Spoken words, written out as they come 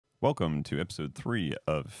Welcome to episode 3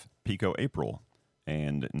 of Pico-8pril,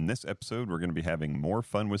 and in this episode we're going to be having more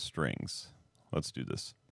fun with strings. Let's do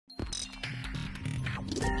this.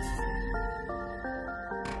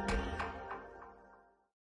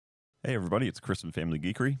 Hey everybody, it's Chris from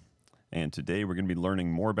FamilyGeekery, and today we're going to be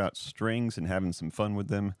learning more about strings and having some fun with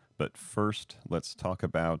them, but first let's talk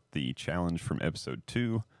about the challenge from episode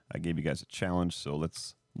 2. I gave you guys a challenge, so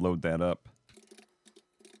let's load that up.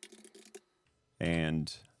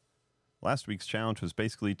 And last week's challenge was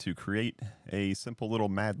basically to create a simple little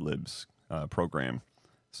Mad Libs program.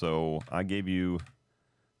 So I gave you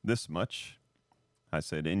this much. I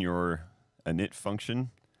said in your init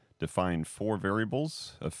function, define 4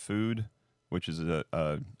 variables of food, which is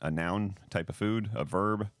a noun type of food, a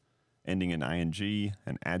verb ending in ing,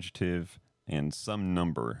 an adjective, and some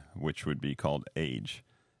number, which would be called age.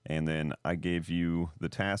 And then I gave you the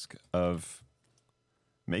task of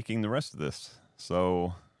making the rest of this.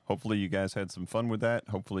 So hopefully you guys had some fun with that.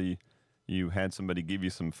 Hopefully you had somebody give you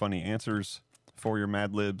some funny answers for your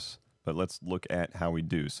Mad Libs, but let's look at how we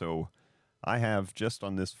do. So I have just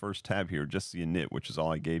on this first tab here, just the init, which is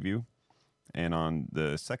all I gave you. And on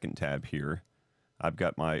the second tab here, I've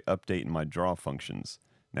got my update and my draw functions.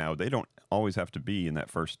 Now they don't always have to be in that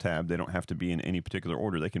first tab. They don't have to be in any particular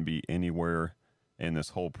order. They can be anywhere in this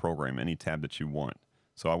whole program, any tab that you want.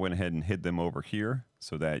 So I went ahead and hid them over here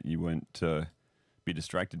so that you wouldn't be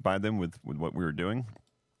distracted by them with what we were doing.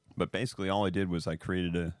 But basically all I did was I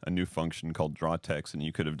created a new function called draw text, and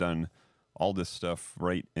you could have done all this stuff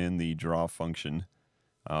right in the draw function.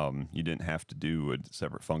 You didn't have to do a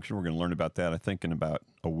separate function. We're going to learn about that, I think, in about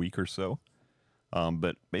a week or so.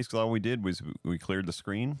 But basically all we did was we cleared the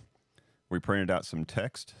screen. We printed out some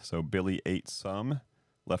text. So Billy ate some,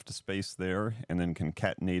 left a space there, and then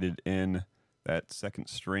concatenated in that second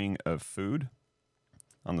string of food.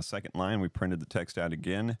 On the second line, we printed the text out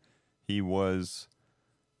again. He was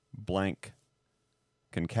blank,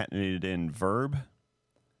 concatenated in verb,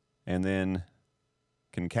 and then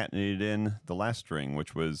concatenated in the last string,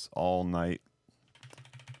 which was all night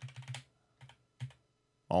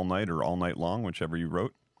or all night long, whichever you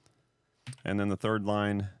wrote. And then the third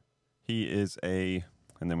line, he is a,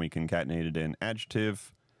 and then we concatenated in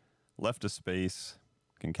adjective, left a space,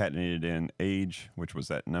 concatenated in age, which was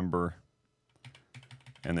that number,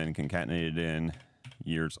 and then concatenated in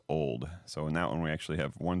years old. So in that one, we actually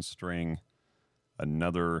have one string,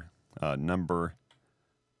 another number.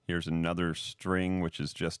 Here's another string, which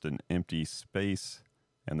is just an empty space,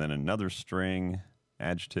 and then another string,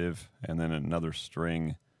 adjective, and then another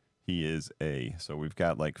string, he is a. So we've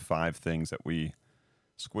got like 5 things that we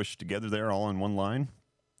squished together there all in one line.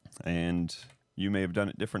 And you may have done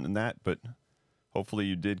it different than that, but hopefully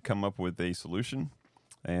you did come up with a solution.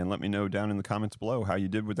 And let me know down in the comments below how you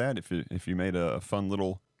did with that, if you made a fun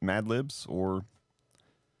little Mad Libs, or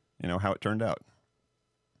how it turned out.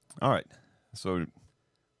 All right, so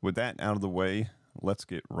with that out of the way, let's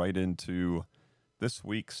get right into this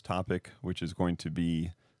week's topic, which is going to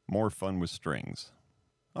be more fun with strings.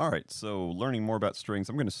 All right, so learning more about strings,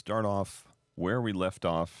 I'm going to start off where we left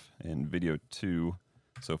off in video 2.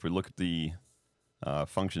 So if we look at the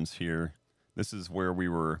functions here, this is where we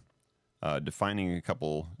were defining a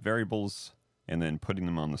couple variables and then putting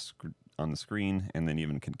them on the screen, and then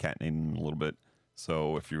even concatenating them a little bit.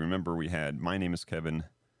 So if you remember, we had my name is Kevin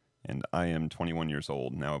and I am 21 years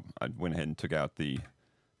old. Now I went ahead and took out the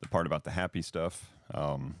part about the happy stuff.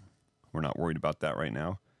 We're not worried about that right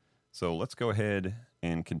now. So let's go ahead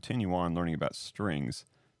and continue on learning about strings.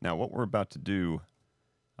 Now what we're about to do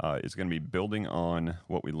is going to be building on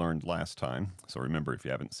what we learned last time. So remember, if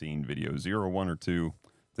you haven't seen video 0, 1, or 2,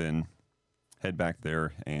 then head back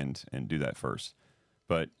there and do that first.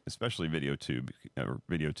 But especially video 2,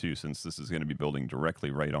 since this is going to be building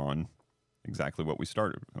directly right on exactly what we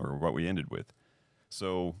started or what we ended with.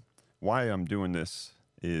 So why I'm doing this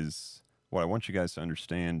is what I want you guys to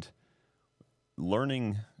understand.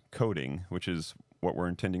 Learning coding, which is what we're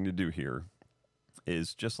intending to do here,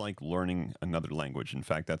 is just like learning another language. In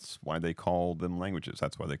fact, that's why they call them languages.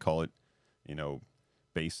 That's why they call it,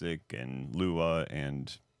 BASIC and Lua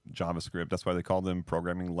and JavaScript. That's why they call them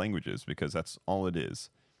programming languages, because that's all it is.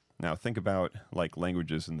 Now think about like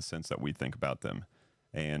languages in the sense that we think about them.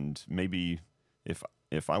 And maybe if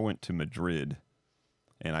I went to Madrid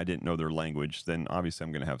and I didn't know their language, then obviously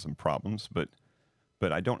I'm going to have some problems. But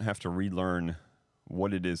I don't have to relearn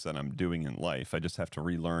what it is that I'm doing in life. I just have to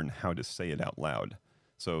relearn how to say it out loud.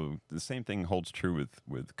 So the same thing holds true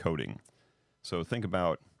with coding. So think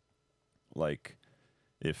about like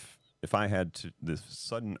if I had this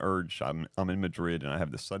sudden urge, I'm in Madrid and I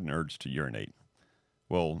have this sudden urge to urinate.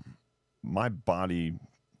 Well, my body,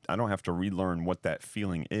 I don't have to relearn what that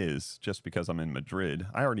feeling is just because I'm in Madrid.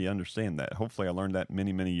 I already understand that. Hopefully I learned that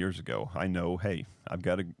many, many years ago. I know, hey, I've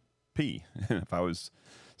got to pee. If I was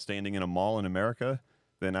standing in a mall in America,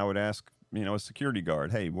 then I would ask, a security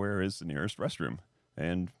guard, hey, where is the nearest restroom?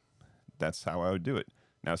 And that's how I would do it.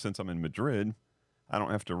 Now, since I'm in Madrid, I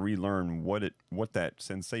don't have to relearn what that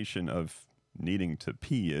sensation of needing to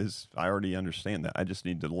pee is. I already understand that. I just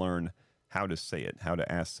need to learn how to say it, how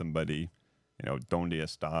to ask somebody, donde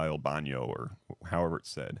está el baño, or however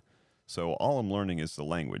it's said. So all I'm learning is the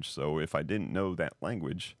language. So if I didn't know that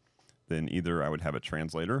language, then either I would have a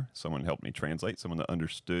translator, someone help me translate, someone that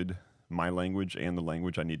understood my language and the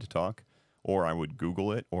language I need to talk, or I would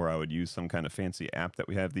Google it, or I would use some kind of fancy app that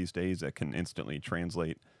we have these days that can instantly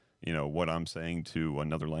translate, what I'm saying to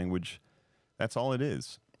another language. That's all it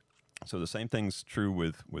is. So the same thing's true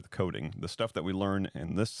with coding. The stuff that we learn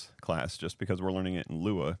in this class, just because we're learning it in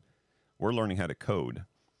Lua, we're learning how to code.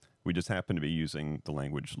 We just happen to be using the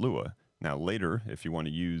language Lua. Now later, if you want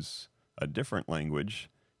to use a different language,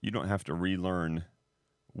 you don't have to relearn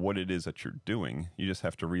what it is that you're doing. You just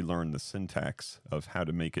have to relearn the syntax of how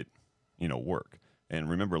to make it, work. And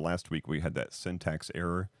remember last week we had that syntax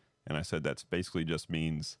error, and I said that's basically just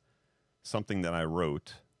means something that I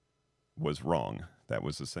wrote was wrong. That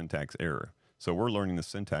was a syntax error. So we're learning the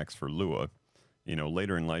syntax for Lua.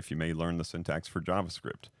 Later in life, you may learn the syntax for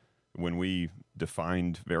JavaScript. When we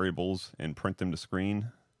defined variables and print them to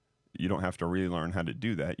screen, you don't have to relearn how to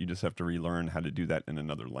do that. You just have to relearn how to do that in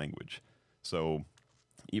another language. So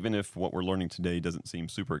even if what we're learning today doesn't seem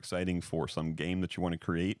super exciting for some game that you want to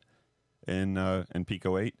create in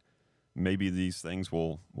Pico-8, maybe these things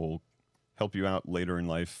will help you out later in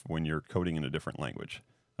life when you're coding in a different language.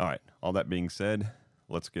 All right, all that being said,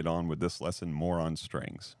 let's get on with this lesson more on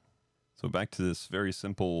strings. So back to this very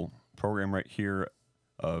simple program right here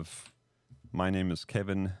of my name is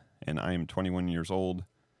Kevin and I am 21 years old.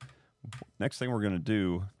 Next thing we're going to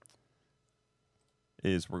do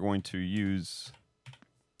is we're going to use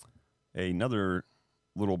another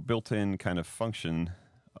little built-in kind of function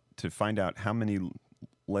to find out how many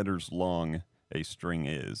letters long a string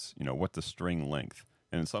is, what the string length.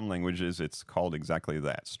 And in some languages, it's called exactly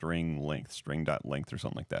that, string length, string.length or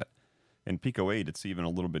something like that. In Pico-8, it's even a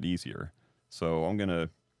little bit easier. So I'm going to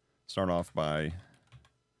start off by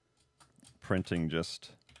printing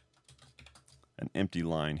just an empty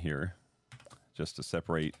line here, just to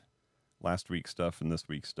separate last week's stuff and this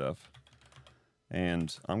week's stuff.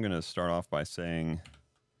 And I'm going to start off by saying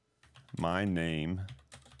my name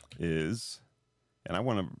is... And I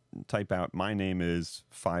want to type out my name is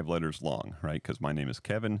 5 letters long, right? Because my name is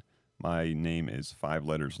Kevin. My name is 5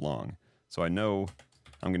 letters long. So I know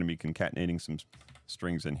I'm going to be concatenating some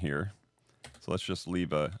strings in here. So let's just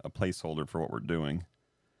leave a placeholder for what we're doing.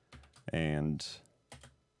 And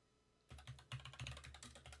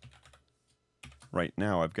right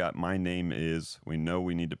now I've got my name is, we know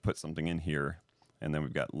we need to put something in here. And then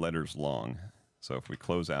we've got letters long. So if we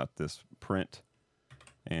close out this print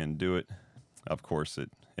and do it, of course,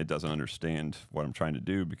 it doesn't understand what I'm trying to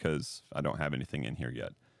do because I don't have anything in here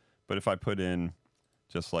yet. But if I put in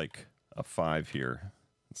just like a 5 here,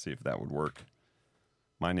 let's see if that would work.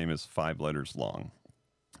 My name is 5 letters long.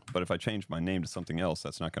 But if I change my name to something else,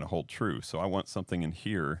 that's not going to hold true. So I want something in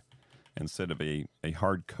here instead of a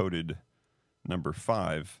hard-coded number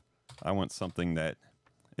 5. I want something that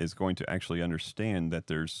is going to actually understand that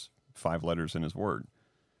there's 5 letters in his word.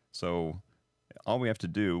 So all we have to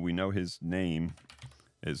do, we know his name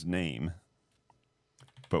is name,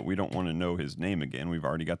 but we don't want to know his name again. We've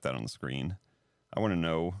already got that on the screen. I want to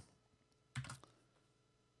know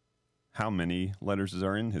how many letters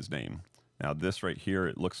are in his name. Now this right here,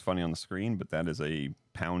 it looks funny on the screen, but that is a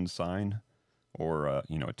pound sign or a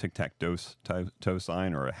tic-tac-toe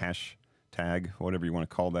sign or a hash tag, whatever you want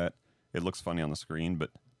to call that. It looks funny on the screen,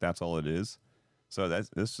 but that's all it is. So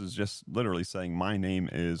this is just literally saying my name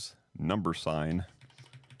is number sign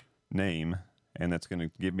name, and that's going to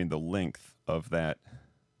give me the length of that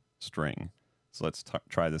string. So let's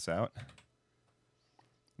try this out.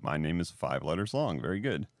 My name is 5 letters long. Very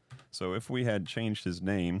good. So if we had changed his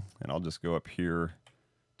name, and I'll just go up here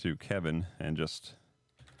to Kevin and just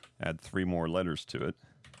add 3 more letters to it.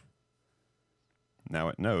 Now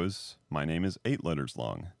it knows my name is 8 letters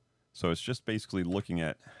long. So it's just basically looking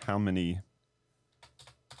at how many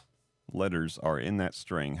letters are in that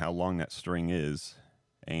string, how long that string is,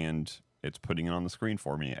 and it's putting it on the screen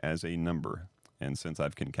for me as a number. And since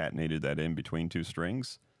I've concatenated that in between 2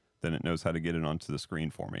 strings, then it knows how to get it onto the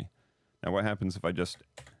screen for me. Now what happens if I just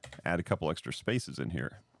add a couple extra spaces in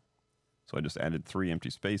here? So I just added 3 empty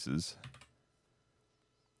spaces.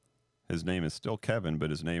 his name is still Kevin, but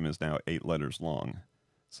his name is now 8 letters long.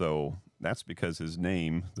 So that's because his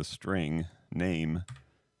name, the string name,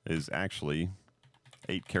 is actually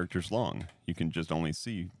 8 characters long. You can just only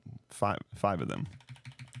see five of them.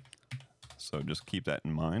 So just keep that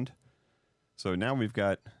in mind. So now we've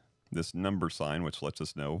got this number sign, which lets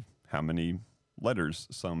us know how many letters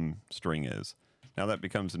some string is. Now that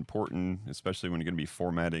becomes important, especially when you're going to be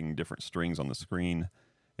formatting different strings on the screen,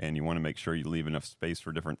 and you want to make sure you leave enough space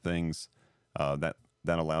for different things. That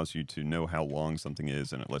allows you to know how long something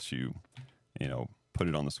is, and it lets you, put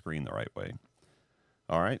it on the screen the right way.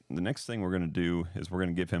 All right, the next thing we're going to do is we're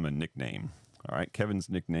going to give him a nickname. All right, Kevin's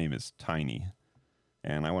nickname is Tiny,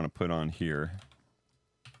 and I want to put on here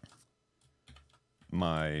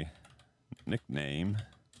my nickname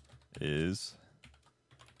is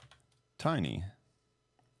Tiny.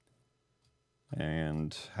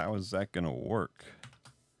 And how is that going to work?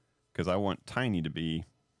 Because I want Tiny to be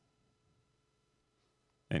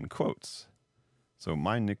in quotes. So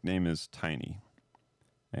my nickname is Tiny.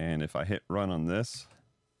 And if I hit run on this,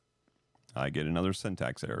 I get another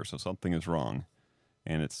syntax error. So something is wrong.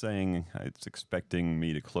 And it's saying it's expecting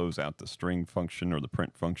me to close out the string function or the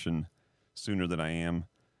print function sooner than I am.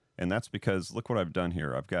 And that's because look what I've done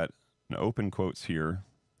here. I've got an open quotes here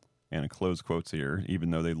and a closed quotes here,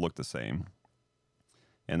 even though they look the same.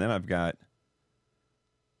 And then I've got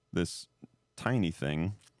this tiny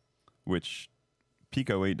thing, which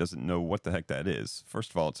Pico-8 doesn't know what the heck that is.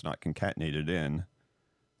 First of all, it's not concatenated in.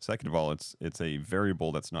 Second of all, it's a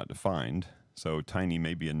variable that's not defined. So tiny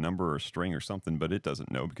may be a number or a string or something, but it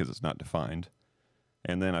doesn't know because it's not defined.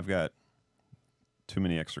 And then I've got too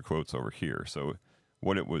many extra quotes over here. So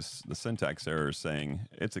what it was, the syntax error is saying,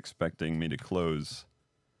 it's expecting me to close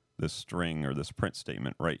this string or this print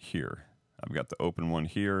statement right here. I've got the open one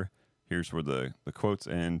here. Here's where the quotes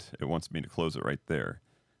end. It wants me to close it right there.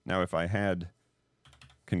 Now, if I had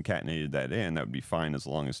concatenated that in, that would be fine as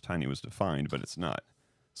long as tiny was defined, but it's not.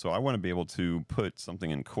 So I want to be able to put something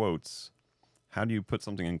in quotes. How do you put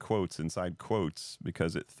something in quotes inside quotes?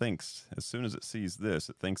 Because it thinks, as soon as it sees this,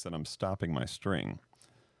 it thinks that I'm stopping my string.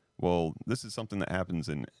 Well, this is something that happens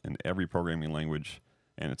in every programming language,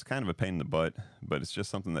 and it's kind of a pain in the butt, but it's just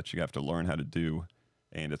something that you have to learn how to do,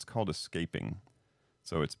 and it's called escaping.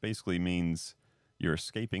 So it basically means you're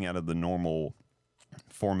escaping out of the normal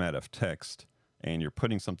format of text, and you're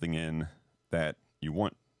putting something in that you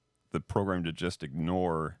want the program to just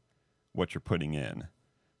ignore what you're putting in.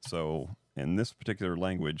 So in this particular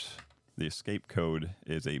language, the escape code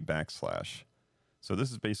is a backslash. So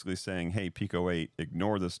this is basically saying, hey, Pico-8,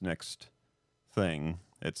 ignore this next thing.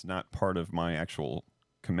 It's not part of my actual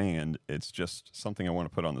command. It's just something I want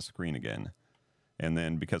to put on the screen again. And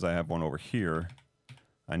then because I have one over here,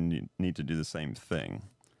 I need to do the same thing.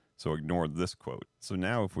 So ignore this quote. So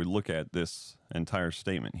now if we look at this entire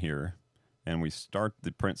statement here, and we start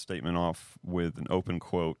the print statement off with an open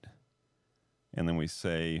quote, and then we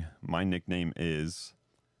say, my nickname is,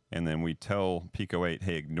 and then we tell Pico-8,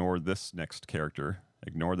 hey, ignore this next character,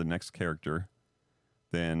 ignore the next character.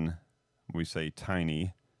 Then we say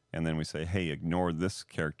tiny, and then we say, hey, ignore this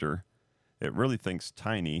character. It really thinks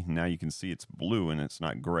tiny. Now you can see it's blue and it's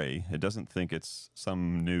not gray. It doesn't think it's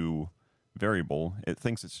some new variable. It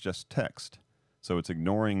thinks it's just text. So it's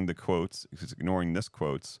ignoring the quotes. It's ignoring this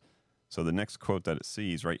quotes. So the next quote that it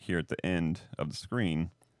sees right here at the end of the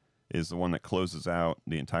screen is the one that closes out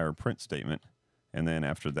the entire print statement. And then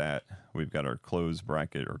after that, we've got our close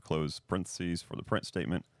bracket or close parentheses for the print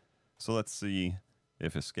statement. So let's see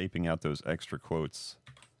if escaping out those extra quotes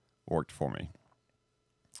worked for me.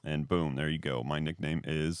 And boom, there you go. My nickname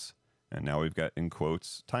is, and now we've got in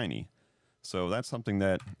quotes, tiny. So that's something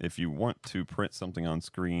that if you want to print something on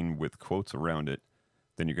screen with quotes around it,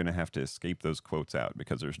 then you're going to have to escape those quotes out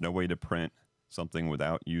because there's no way to print something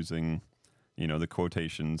without using, the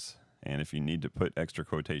quotations. And if you need to put extra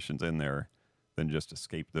quotations in there, then just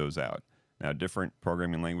escape those out. Now, different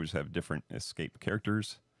programming languages have different escape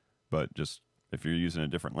characters, but just if you're using a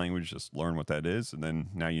different language, just learn what that is, and then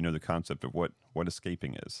now you know the concept of what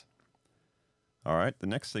escaping is. All right, the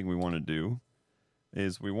next thing we want to do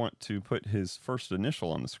is we want to put his first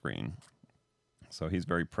initial on the screen. So he's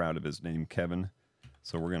very proud of his name, Kevin.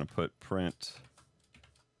 So we're going to put print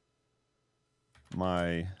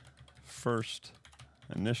my first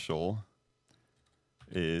initial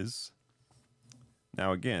is.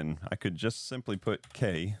 Now again, I could just simply put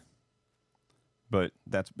K, but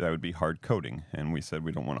that would be hard coding, and we said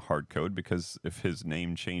we don't want to hard code because if his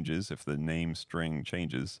name changes, if the name string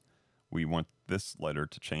changes, we want this letter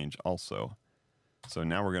to change also. So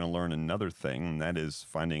now we're going to learn another thing, and that is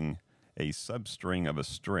finding a substring of a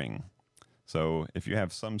string. So if you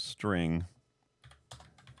have some string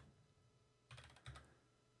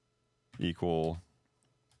equal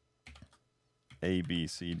A, B,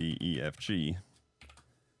 C, D, E, F, G,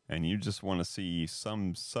 and you just want to see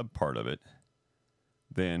some subpart of it,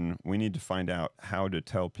 then we need to find out how to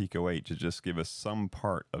tell Pico-8 to just give us some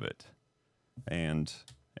part of it. And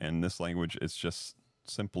in this language, it's just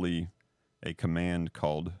simply a command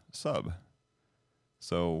called sub.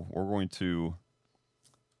 So we're going to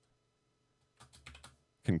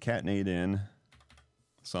concatenate in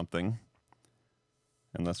something,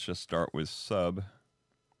 and let's just start with sub,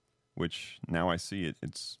 which now I see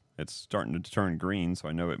it's starting to turn green, so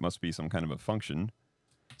I know it must be some kind of a function.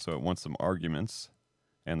 So it wants some arguments,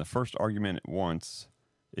 and the first argument it wants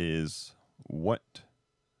is, what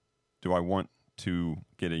do I want to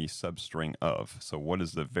get a substring of? So what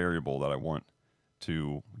is the variable that I want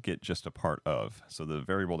to get just a part of? So the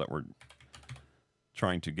variable that we're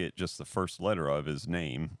trying to get just the first letter of is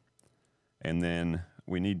name. And then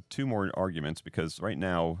we need two more arguments, because right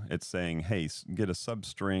now it's saying, hey, get a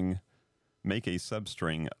substring, make a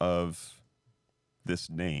substring of this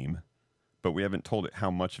name, but we haven't told it how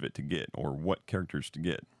much of it to get or what characters to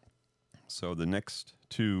get. So the next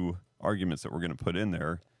two arguments that we're going to put in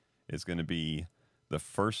there is going to be the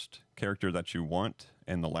first character that you want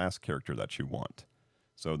and the last character that you want.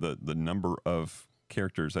 So the number of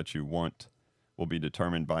characters that you want will be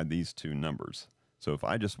determined by these two numbers. So if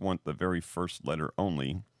I just want the very first letter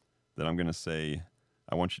only, then I'm going to say,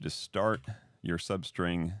 I want you to start your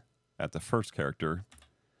substring at the first character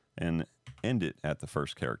and end it at the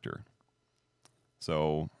first character.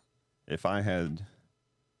 So if I had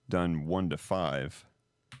done 1 to 5,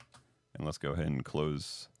 and let's go ahead and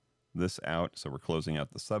close this out. So we're closing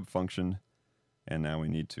out the sub function, and now we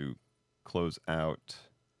need to close out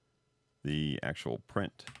the actual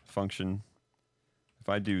print function. If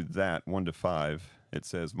I do that 1 to 5, it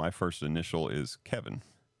says my first initial is Kevin.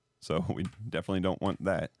 So we definitely don't want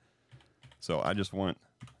that. So I just want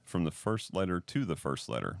from the first letter to the first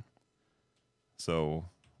letter. So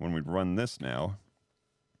when we run this now,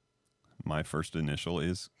 my first initial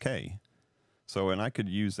is K. So, and I could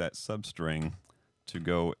use that substring to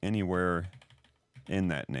go anywhere in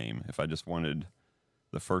that name. If I just wanted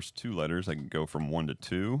the first two letters, I could go from 1 to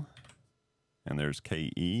 2, and there's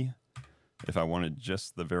KE. If I wanted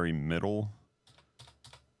just the very middle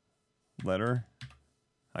letter,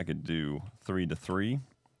 I could do 3 to 3,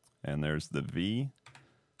 and there's the V.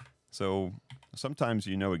 So sometimes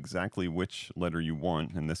you know exactly which letter you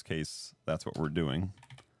want. In this case, that's what we're doing.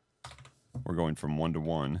 We're going from 1 to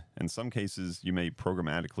 1. In some cases, you may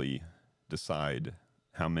programmatically decide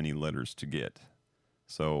how many letters to get.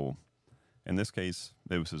 So in this case,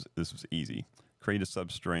 this was easy. Create a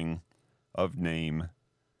substring of name,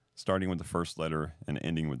 starting with the first letter and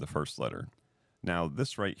ending with the first letter. Now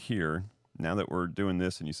this right here, now that we're doing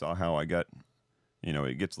this, and you saw how I got,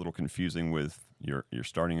 it gets a little confusing with you're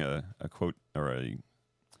starting a quote, or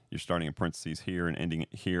you're starting a parentheses here and ending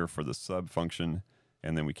it here for the sub function,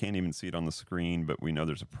 and then we can't even see it on the screen, but we know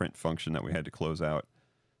there's a print function that we had to close out.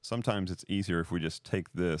 Sometimes it's easier if we just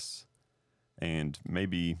take this and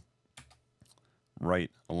maybe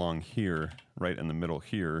right along here, right in the middle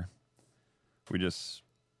here, we just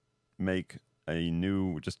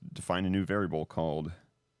just define a new variable called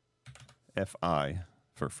FI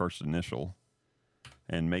for first initial,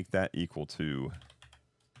 and make that equal to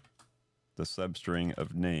the substring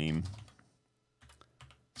of name,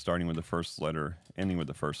 starting with the first letter, ending with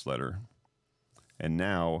the first letter. And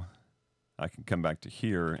now I can come back to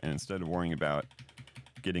here, and instead of worrying about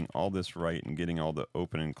getting all this right and getting all the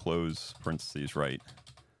open and close parentheses right,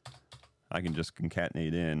 I can just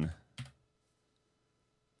concatenate in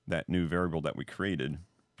that new variable that we created,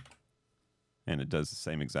 and it does the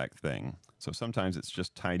same exact thing. So sometimes it's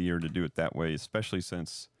just tidier to do it that way, especially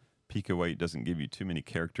since Pico-8 doesn't give you too many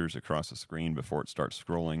characters across the screen before it starts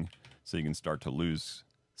scrolling, so you can start to lose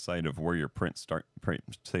sight of where your print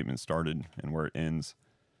statement started and where it ends.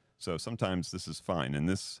 So sometimes this is fine, and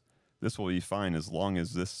this will be fine as long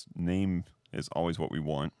as this name is always what we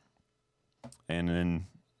want. And then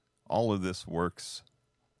all of this works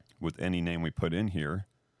with any name we put in here.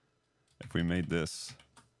 If we made this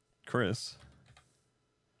Chris,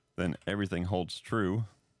 then everything holds true.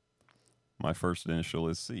 My first initial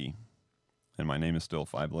is C, and my name is still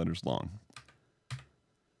 5 letters long.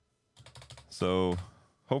 So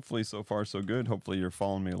hopefully so far so good. Hopefully you're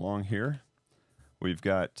following me along here. We've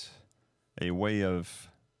got a way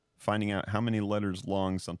of finding out how many letters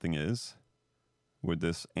long something is with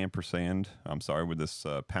this with this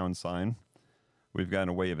pound sign. We've got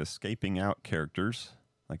a way of escaping out characters.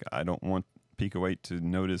 Like, I don't want Pico-8 to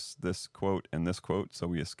notice this quote and this quote, so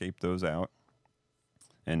we escape those out.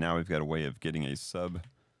 And now we've got a way of getting a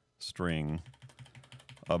substring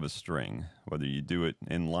of a string, whether you do it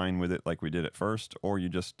in line with it like we did at first, or you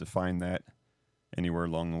just define that anywhere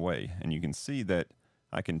along the way. And you can see that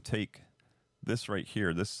I can take this right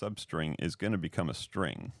here, this substring is going to become a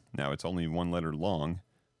string. Now it's only one letter long,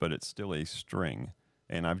 but it's still a string.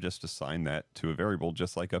 And I've just assigned that to a variable,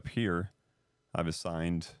 just like up here, I've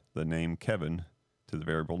assigned the name Kevin to the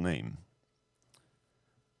variable name.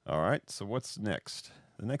 All right, so what's next?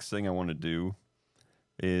 The next thing I want to do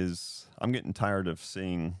is, I'm getting tired of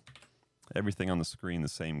seeing everything on the screen the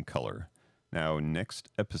same color. Now, next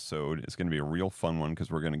episode is going to be a real fun one because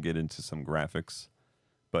we're going to get into some graphics.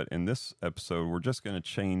 But in this episode, we're just going to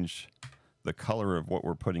change the color of what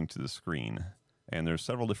we're putting to the screen. And there's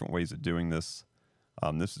several different ways of doing this.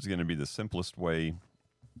 This is going to be the simplest way.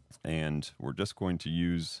 And we're just going to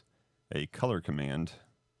use a color command.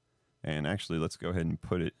 And actually, let's go ahead and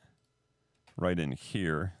put it right in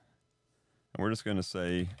here. And we're just going to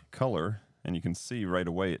say color. And you can see right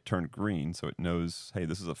away it turned green. So it knows, hey,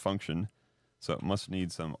 this is a function. So it must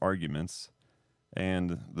need some arguments.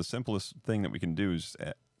 And the simplest thing that we can do is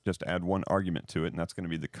just add one argument to it, and that's going to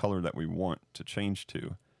be the color that we want to change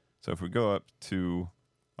to. So if we go up to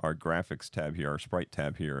our graphics tab here, our sprite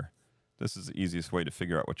tab here, this is the easiest way to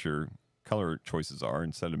figure out what your color choices are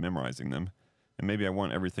instead of memorizing them. And maybe I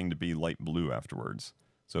want everything to be light blue afterwards.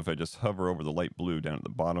 So if I just hover over the light blue down at the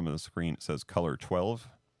bottom of the screen, it says color 12.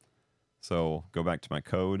 So go back to my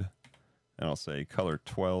code, and I'll say color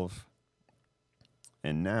 12.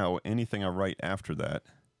 And now anything I write after that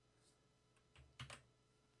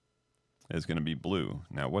is going to be blue.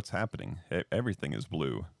 Now what's happening? Everything is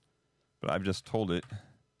blue. But I've just told it,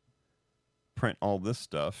 print all this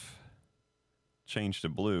stuff, change to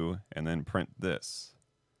blue, and then print this.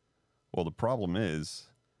 Well, the problem is,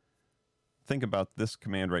 think about this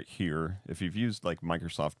command right here. If you've used like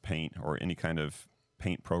Microsoft Paint or any kind of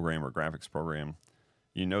paint program or graphics program,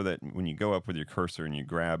 you know that when you go up with your cursor and you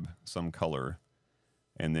grab some color,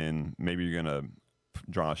 and then maybe you're going to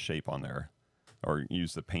draw a shape on there or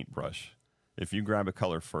use the paintbrush. If you grab a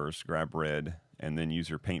color first, grab red, and then use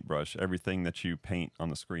your paintbrush, everything that you paint on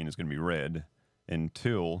the screen is going to be red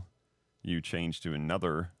until you change to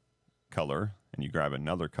another color and you grab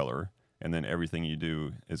another color, and then everything you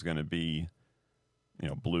do is going to be, you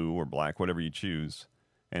know, blue or black, whatever you choose.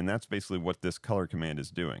 And that's basically what this color command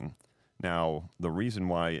is doing. Now, the reason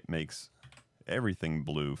why it makes everything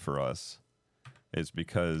blue for us is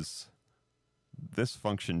because this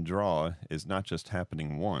function draw is not just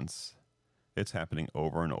happening once, it's happening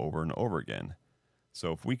over and over and over again.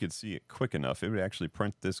 So if we could see it quick enough, it would actually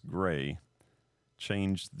print this gray,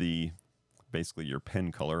 change the, basically your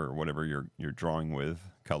pen color or whatever you're drawing with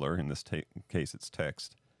color, in this case it's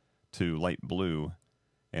text, to light blue,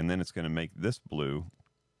 and then it's going to make this blue,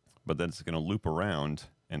 but then it's going to loop around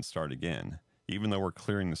and start again. Even though we're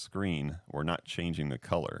clearing the screen, we're not changing the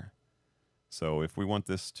color. So if we want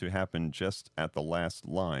this to happen just at the last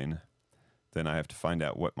line, then I have to find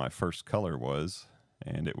out what my first color was,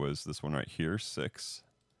 and it was this one right here, 6,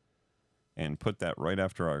 and put that right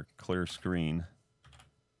after our clear screen.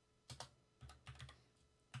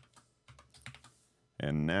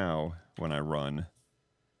 And now when I run,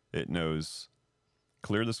 it knows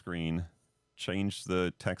clear the screen, change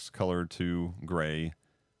the text color to gray,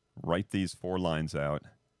 write these 4 lines out,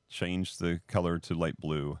 change the color to light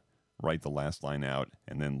blue, write the last line out,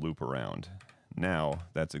 and then loop around. Now,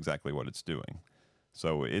 that's exactly what it's doing.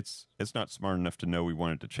 So it's not smart enough to know we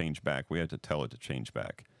want it to change back. We have to tell it to change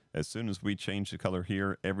back. As soon as we change the color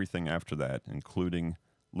here, everything after that, including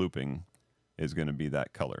looping, is going to be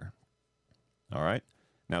that color. All right?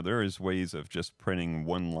 Now, there is ways of just printing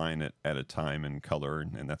one line at a time in color,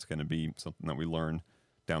 and that's going to be something that we learn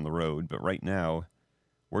down the road. But right now,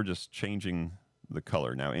 we're just changing the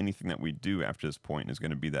color. Now, anything that we do after this point is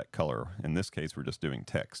going to be that color. In this case, we're just doing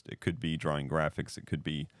text. It could be drawing graphics. It could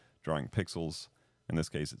be drawing pixels. In this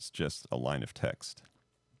case, it's just a line of text.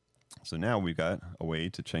 So now we've got a way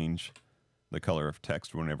to change the color of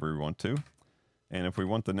text whenever we want to. And if we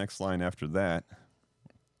want the next line after that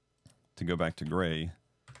to go back to gray,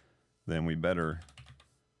 then we better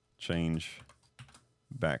change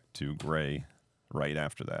back to gray right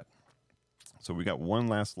after that. So we got one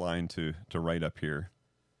last line to write up here,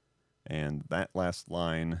 and that last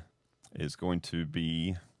line is going to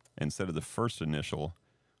be, instead of the first initial,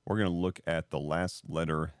 we're going to look at the last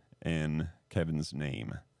letter in Kevin's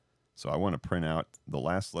name. So I want to print out the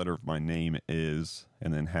last letter of my name is,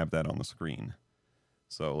 and then have that on the screen.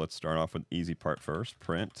 So let's start off with the easy part first.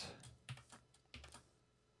 Print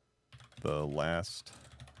the last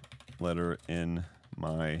letter in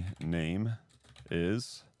my name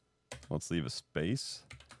is, let's leave a space,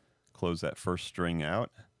 close that first string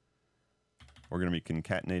out. We're going to be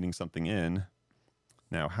concatenating something in.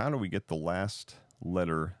 Now, how do we get the last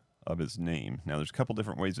letter of his name? Now, there's a couple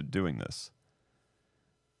different ways of doing this.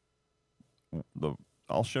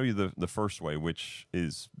 I'll show you the first way, which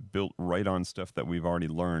is built right on stuff that we've already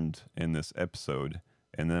learned in this episode.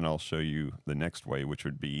 And then I'll show you the next way, which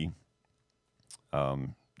would be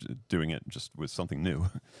doing it just with something new.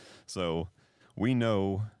 So we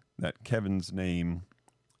know that Kevin's name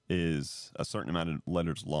is a certain amount of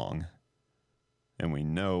letters long. And we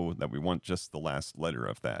know that we want just the last letter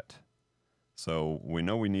of that. So we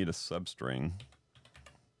know we need a substring.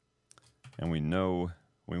 And we know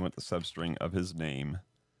we want the substring of his name.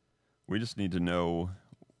 We just need to know,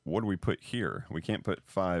 what do we put here? We can't put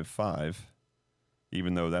 5,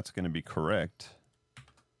 even though that's going to be correct.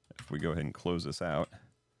 If we go ahead and close this out,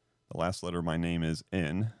 the last letter of my name is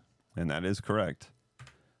N, and that is correct.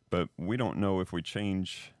 But we don't know if we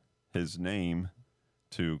change his name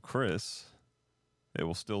to Chris, it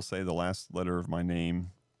will still say the last letter of my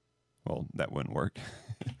name. Well, that wouldn't work.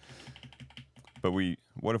 But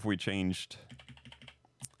what if we changed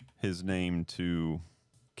his name to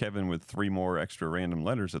Kevin with 3 more extra random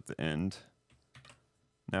letters at the end?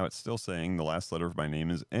 Now it's still saying the last letter of my name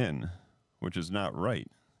is N, which is not right,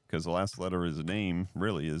 because the last letter of his name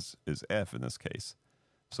really is F in this case.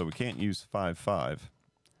 So we can't use 5.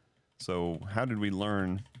 So how did we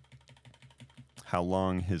learn how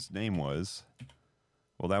long his name was?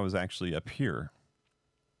 Well, that was actually up here.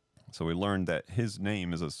 So we learned that his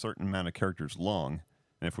name is a certain amount of characters long.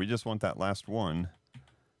 And if we just want that last one,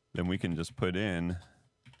 then we can just put in,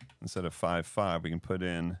 instead of 5, we can put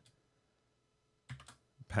in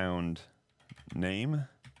pound name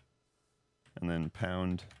and then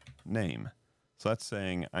pound name. So that's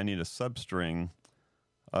saying I need a substring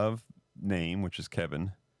of name, which is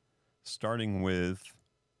Kevin, starting with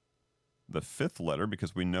the 5th letter,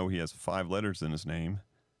 because we know he has 5 letters in his name,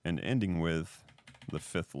 and ending with the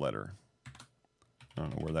 5th letter. I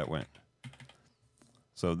don't know where that went.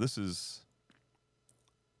 So this is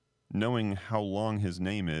knowing how long his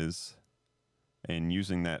name is and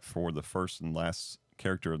using that for the first and last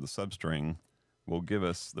character of the substring will give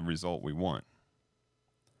us the result we want.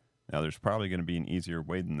 Now, there's probably going to be an easier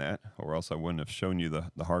way than that, or else I wouldn't have shown you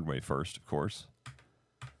the hard way first, of course.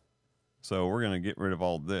 So we're going to get rid of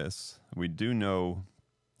all this. We do know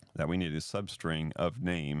that we need a substring of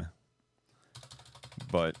name,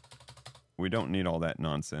 but we don't need all that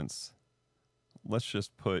nonsense. Let's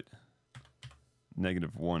just put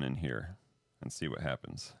 -1 in here and see what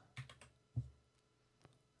happens.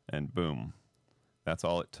 And boom. That's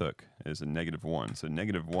all it took, is a -1. So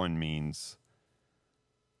 -1 means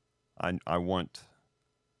I want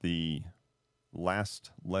the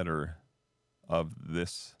last letter of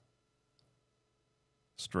this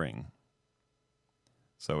string.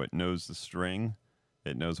 So it knows the string,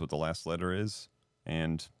 it knows what the last letter is,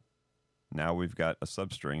 and now we've got a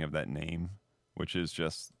substring of that name, which is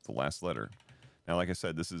just the last letter. Now, like I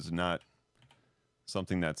said, this is not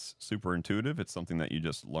something that's super intuitive. It's something that you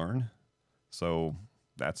just learn. So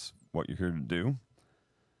that's what you're here to do.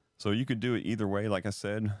 So you could do it either way. Like I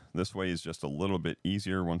said, this way is just a little bit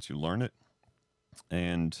easier once you learn it.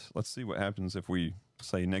 And let's see what happens if we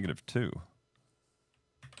say -2.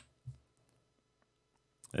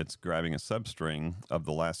 It's grabbing a substring of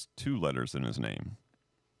the last 2 letters in his name.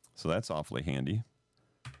 So that's awfully handy.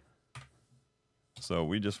 So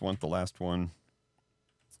we just want the last one.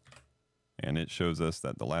 And it shows us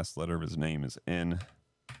that the last letter of his name is N.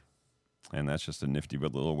 And that's just a nifty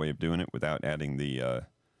little way of doing it without adding the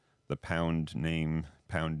pound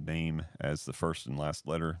name as the first and last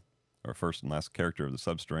letter, or first and last character of the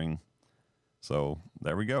substring. So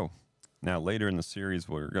there we go. Now later in the series,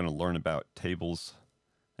 we're going to learn about tables,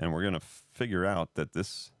 and we're going to figure out that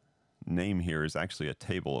this name here is actually a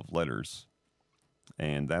table of letters.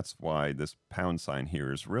 And that's why this pound sign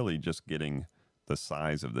here is really just getting the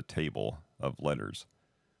size of the table of letters.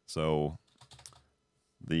 So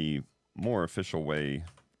the more official way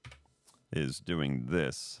is doing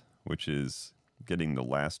this, which is getting the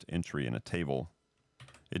last entry in a table.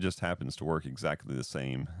 It just happens to work exactly the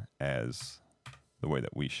same as the way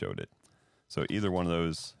that we showed it. So either one of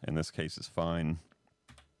those in this case is fine.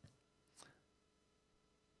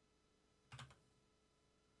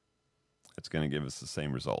 It's going to give us the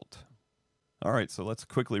same result. All right, so let's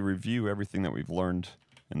quickly review everything that we've learned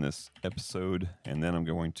in this episode, and then I'm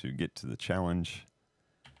going to get to the challenge.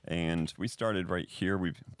 And we started right here.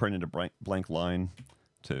 We've printed a blank line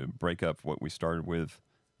to break up what we started with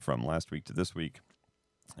from last week to this week.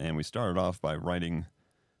 And we started off by writing,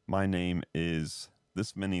 my name is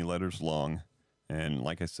this many letters long. And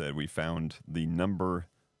like I said, we found the number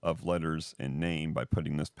of letters in name by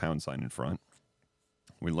putting this pound sign in front.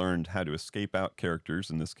 We learned how to escape out characters,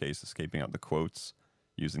 in this case, escaping out the quotes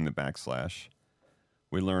using the backslash.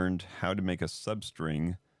 We learned how to make a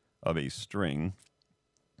substring of a string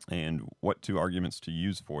and what two arguments to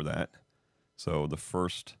use for that. So the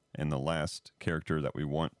first and the last character that we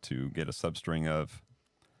want to get a substring of.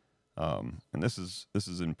 And this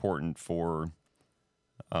is important for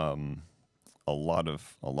a lot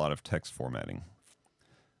of text formatting.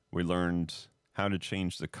 We learned how to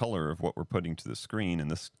change the color of what we're putting to the screen, in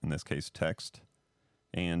this case text,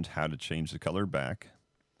 and how to change the color back.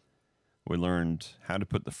 We learned how to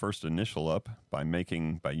put the first initial up by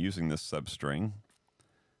using this substring,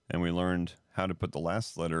 and we learned how to put the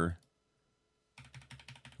last letter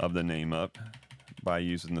of the name up by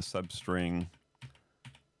using the substring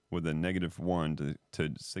with a -1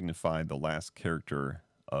 to signify the last character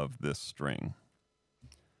of this string.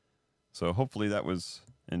 So hopefully that was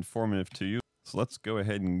informative to you. So let's go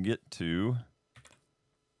ahead and get to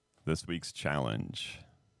this week's challenge.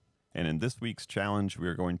 And in this week's challenge, we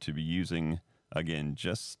are going to be using, again,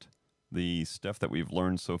 just the stuff that we've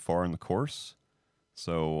learned so far in the course.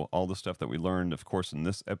 So all the stuff that we learned, of course, in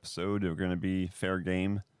this episode are going to be fair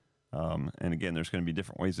game. And again, there's going to be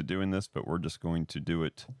different ways of doing this, but we're just going to do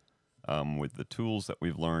it with the tools that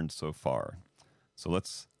we've learned so far. So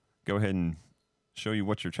let's go ahead and show you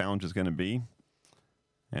what your challenge is going to be,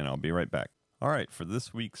 and I'll be right back. All right, for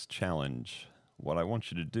this week's challenge, what I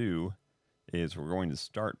want you to do is we're going to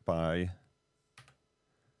start by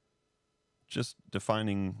just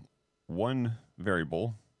defining one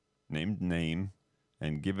variable named name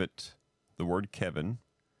and give it the word Kevin.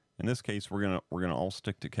 In this case, we're gonna all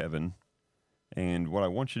stick to Kevin. And what I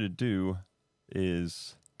want you to do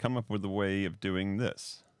is come up with a way of doing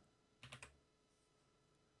this.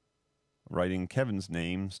 Writing Kevin's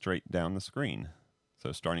name straight down the screen.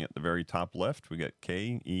 So starting at the very top left, we get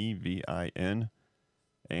Kevin.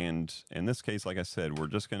 And in this case, like I said, we're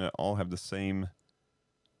just going to all have the same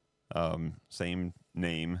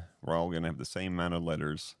name. We're all going to have the same amount of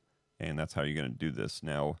letters, and that's how you're going to do this.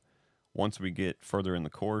 Now, once we get further in the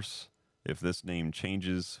course, if this name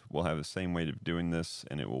changes, we'll have the same way of doing this,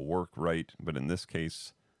 and it will work right. But in this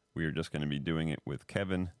case, we are just going to be doing it with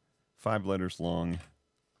Kevin, 5 letters long,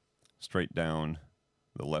 straight down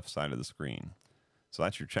the left side of the screen. So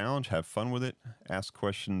that's your challenge. Have fun with it. Ask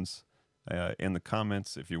questions in the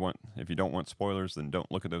comments. If you don't want spoilers, then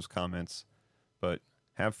don't look at those comments. But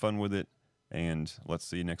have fun with it, and let's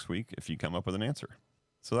see next week if you come up with an answer.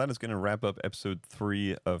 So that is going to wrap up episode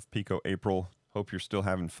 3 of Pico-8pril. Hope you're still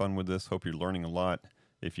having fun with this. Hope you're learning a lot.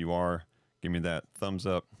 If you are, give me that thumbs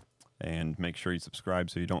up, and make sure you subscribe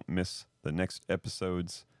so you don't miss the next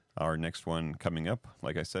episodes. Our next one coming up,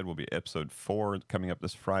 like I said, will be episode 4 coming up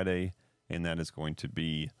this Friday, and that is going to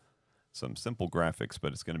be some simple graphics,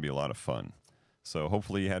 but it's going to be a lot of fun. So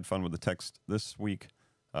hopefully you had fun with the text this week.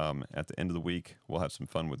 At the end of the week, we'll have some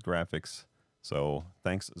fun with graphics. So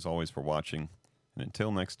thanks as always for watching, and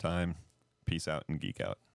until next time, peace out and geek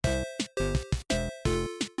out.